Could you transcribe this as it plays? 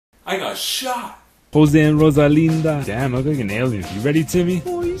I got shot. Jose and Rosalinda. Damn, I look like an alien. You ready, Timmy?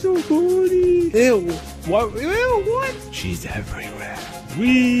 Oh, he's so funny. Ew. What? Ew, what? She's everywhere.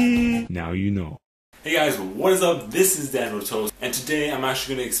 Wee. Now you know. Hey guys, what is up? This is Danotoast, and today I'm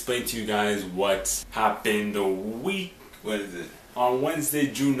actually going to explain to you guys what happened on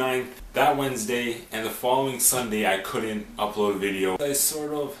Wednesday, June 9th. That Wednesday and the following Sunday I couldn't upload a video. I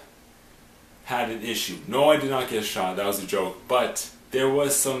sort of had an issue. No, I did not get shot, that was a joke, but there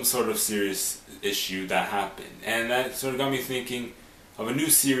was some sort of serious issue that happened, and that sort of got me thinking of a new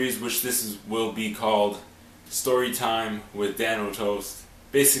series, which will be called Storytime with Danotoast.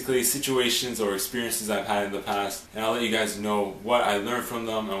 Basically situations or experiences I've had in the past, and I'll let you guys know what I learned from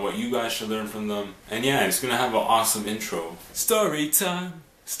them and what you guys should learn from them. And yeah, it's gonna have an awesome intro. Storytime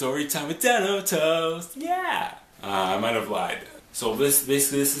with Danotoast. Yeah, I might have lied. So this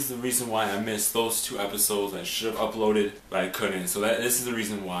is the reason why I missed those 2 episodes. I should have uploaded, but I couldn't. So this is the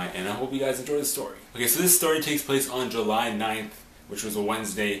reason why, and I hope you guys enjoy the story. Okay, so this story takes place on July 9th, which was a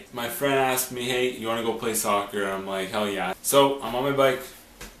Wednesday. My friend asked me, hey, you wanna go play soccer? I'm like, hell yeah. So I'm on my bike,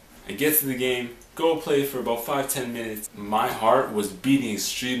 I get to the game, go play for about 5-10 minutes. My heart was beating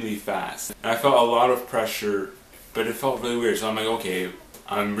extremely fast. And I felt a lot of pressure, but it felt really weird. So I'm like, okay,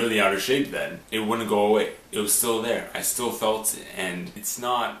 I'm really out of shape then. It wouldn't go away. It was still there. I still felt it, and it's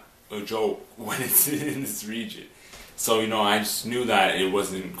not a joke when it's in this region. So, you know, I just knew that it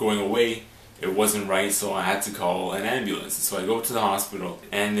wasn't going away. It wasn't right, so I had to call an ambulance. So I go to the hospital,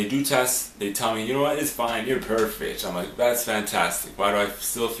 and they do tests. They tell me, you know what, it's fine, you're perfect. I'm like, that's fantastic. Why do I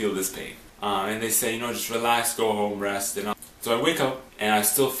still feel this pain? And they say, you know, just relax, go home, rest. So I wake up, and I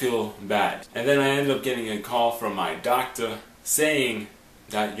still feel bad. And then I end up getting a call from my doctor saying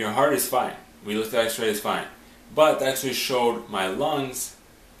that your heart is fine. We looked at x-ray, it's fine. But the x-ray showed my lungs,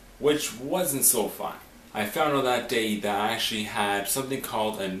 which wasn't so fine. I found out that day that I actually had something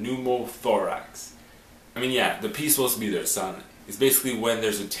called a pneumothorax. I mean, yeah, the P's supposed to be there, silent. It's basically when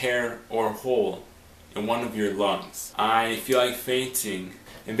there's a tear or hole in one of your lungs. I feel like fainting,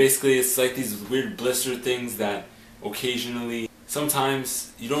 and basically it's like these weird blister things that occasionally,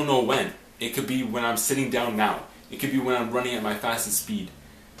 sometimes you don't know when. It could be when I'm sitting down now. It could be when I'm running at my fastest speed.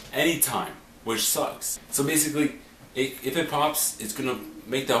 Anytime, which sucks. So basically, if it pops, it's gonna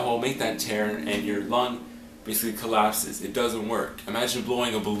make that hole, make that tear, and your lung basically collapses. It doesn't work. Imagine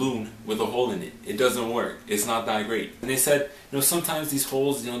blowing a balloon with a hole in it. It doesn't work. It's not that great. And they said, you know, sometimes these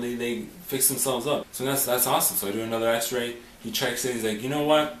holes, you know, they fix themselves up. So that's awesome. So I do another x-ray. He checks it. He's like, you know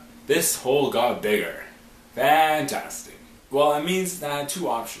what? This hole got bigger. Fantastic. Well, it means that I had 2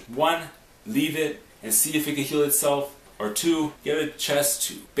 options. 1, leave it and see if it can heal itself. Or 2, get a chest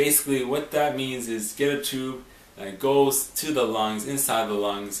tube. Basically, what that means is get a tube that goes to the lungs, inside the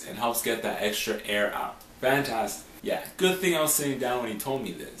lungs, and helps get that extra air out. Fantastic. Yeah, good thing I was sitting down when he told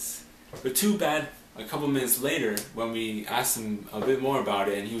me this. But too bad, a couple minutes later, when we asked him a bit more about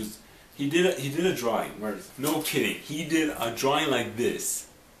it, and he did a drawing. No kidding, he did a drawing like this.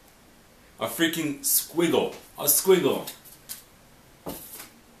 A freaking squiggle. A squiggle.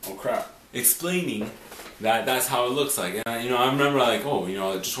 Oh crap. Explaining that's how it looks like. And you know, I remember like, oh, you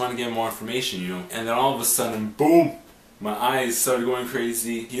know, I just want to get more information, you know. And then all of a sudden, boom! My eyes started going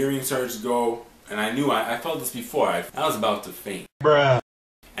crazy, hearing started to go, and I knew, I felt this before, I was about to faint. Bruh.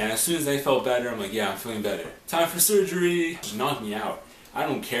 And as soon as I felt better, I'm like, yeah, I'm feeling better. Time for surgery! Just knock me out. I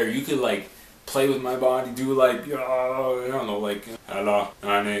don't care, you could like, play with my body, do like, I don't know, like, hello,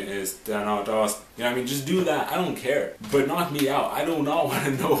 my name is Danotoast. You know what I mean? Just do that, I don't care. But knock me out, I do not want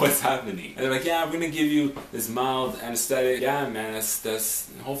to know what's happening. And they're like, yeah, I'm gonna give you this mild anesthetic. Yeah, man,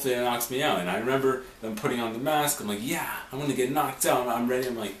 that's hopefully it knocks me out. And I remember them putting on the mask, I'm like, yeah, I'm gonna get knocked out, I'm ready,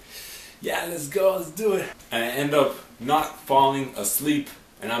 I'm like, yeah, let's go, let's do it. And I end up not falling asleep,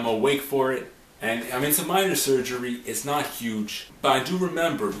 and I'm awake for it. And I mean, it's a minor surgery, it's not huge, but I do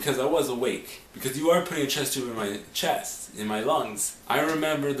remember, because I was awake, because you are putting a chest tube in my chest, in my lungs, I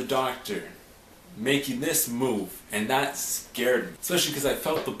remember the doctor making this move, and that scared me, especially because I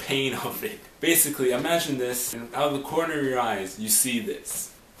felt the pain of it. Basically, imagine this, and out of the corner of your eyes, you see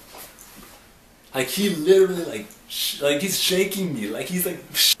this. Like, he literally, like he's shaking me, like he's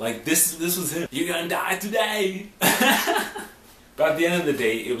like this was him. You're gonna die today! But at the end of the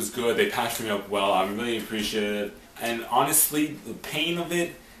day, it was good. They patched me up well. I'm really appreciative. And honestly, the pain of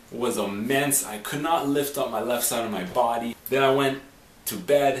it was immense. I could not lift up my left side of my body. Then I went to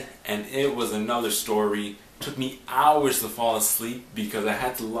bed, and it was another story. It took me hours to fall asleep because I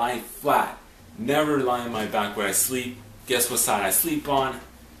had to lie flat. Never lie on my back when I sleep. Guess what side I sleep on?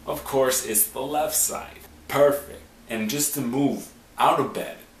 Of course, it's the left side. Perfect. And just to move out of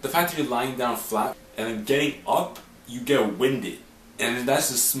bed, the fact that you're lying down flat and then getting up, you get winded. And that's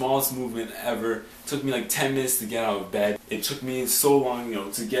the smallest movement ever. It took me like 10 minutes to get out of bed. It took me so long, you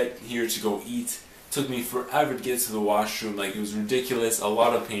know, to get here to go eat. It took me forever to get to the washroom. Like, it was ridiculous, a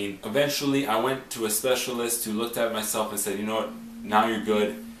lot of pain. Eventually, I went to a specialist who looked at myself and said, you know what, now you're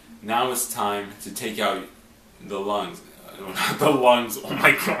good. Now it's time to take out the lungs. Not the lungs, oh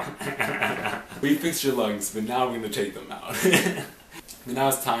my god. We fixed your lungs, but now we're going to take them out. But now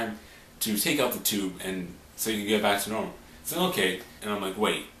it's time to take out the tube and so you can get back to normal. So okay, and I'm like,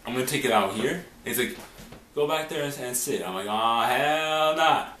 wait, I'm gonna take it out here? And he's like, go back there and sit. I'm like, oh hell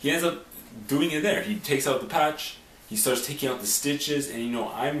nah. He ends up doing it there. He takes out the patch, he starts taking out the stitches, and you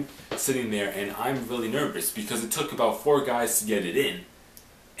know, I'm sitting there and I'm really nervous because it took about 4 guys to get it in.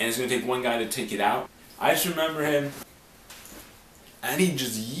 And it's gonna take 1 guy to take it out. I just remember him, and he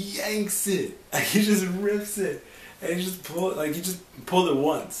just yanks it. Like, he just rips it. And he just pulled it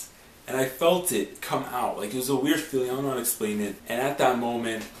once. And I felt it come out. Like, it was a weird feeling, I don't know how to explain it. And at that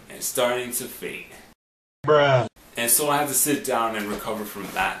moment, it's starting to fade. Bruh. And so I had to sit down and recover from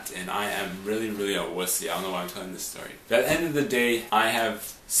that. And I am really, really a wussy. I don't know why I'm telling this story. But at the end of the day, I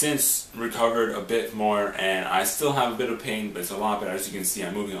have since recovered a bit more. And I still have a bit of pain, but it's a lot better. As you can see,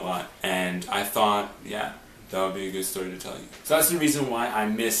 I'm moving a lot. And I thought, yeah, that would be a good story to tell you. So that's the reason why I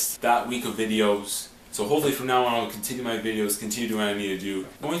missed that week of videos. So hopefully from now on I'll continue my videos, continue doing what I need to do.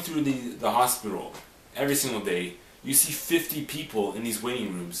 Going through the hospital every single day, you see 50 people in these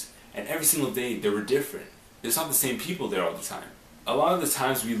waiting rooms, and every single day they were different. There's not the same people there all the time. A lot of the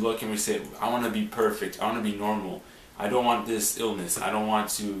times we look and we say, I want to be perfect, I want to be normal, I don't want this illness, I don't want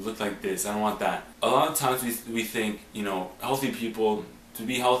to look like this, I don't want that. A lot of times we think, you know, healthy people, to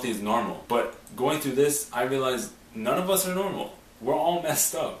be healthy is normal. But going through this, I realized none of us are normal. We're all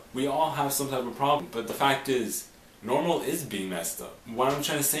messed up. We all have some type of problem. But the fact is, normal is being messed up. What I'm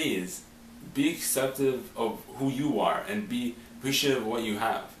trying to say is, be accepting of who you are and be appreciative of what you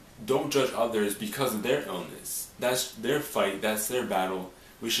have. Don't judge others because of their illness. That's their fight, that's their battle.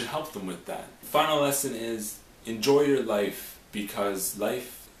 We should help them with that. Final lesson is, enjoy your life because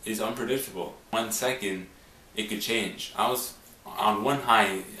life is unpredictable. 1 second, it could change. I was on one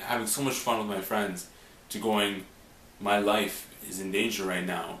high, having so much fun with my friends, to going, my life is in danger right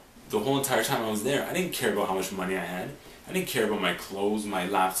now. The whole entire time I was there, I didn't care about how much money I had. I didn't care about my clothes, my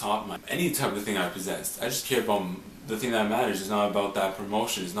laptop, any type of thing I possessed. I just cared about the thing that matters. It's not about that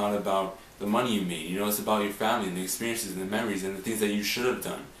promotion. It's not about the money you made. You know, it's about your family and the experiences and the memories and the things that you should have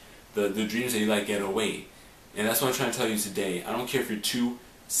done. The dreams that you let get away. And that's what I'm trying to tell you today. I don't care if you're 2,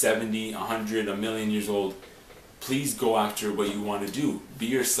 70, 100, a million years old. Please go after what you want to do. Be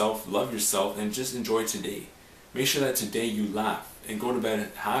yourself, love yourself, and just enjoy today. Make sure that today you laugh and go to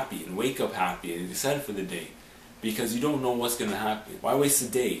bed happy and wake up happy and excited for the day, because you don't know what's going to happen. Why waste a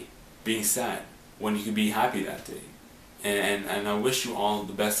day being sad when you can be happy that day? And I wish you all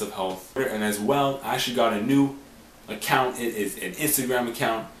the best of health. And as well, I actually got a new account. It is an Instagram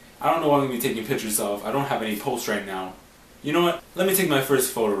account. I don't know what I'm going to be taking pictures of. I don't have any posts right now. You know what? Let me take my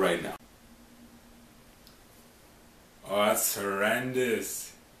first photo right now. Oh, that's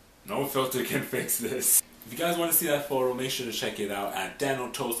horrendous. No filter can fix this. If you guys want to see that photo, make sure to check it out at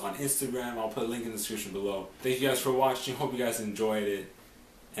Danotoast on Instagram. I'll put a link in the description below. Thank you guys for watching. Hope you guys enjoyed it.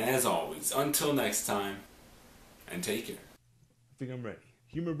 And as always, until next time, and take care. I think I'm ready.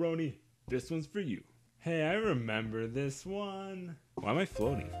 Humor Brony, this one's for you. Hey, I remember this one. Why am I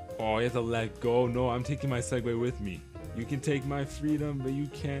floating? Oh, you have to let go. No, I'm taking my Segway with me. You can take my freedom, but you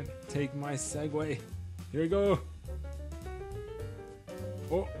can't take my Segway. Here we go.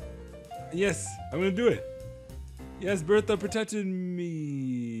 Oh, yes, I'm gonna do it. Yes, Bertha protected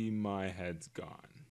me. My head's gone.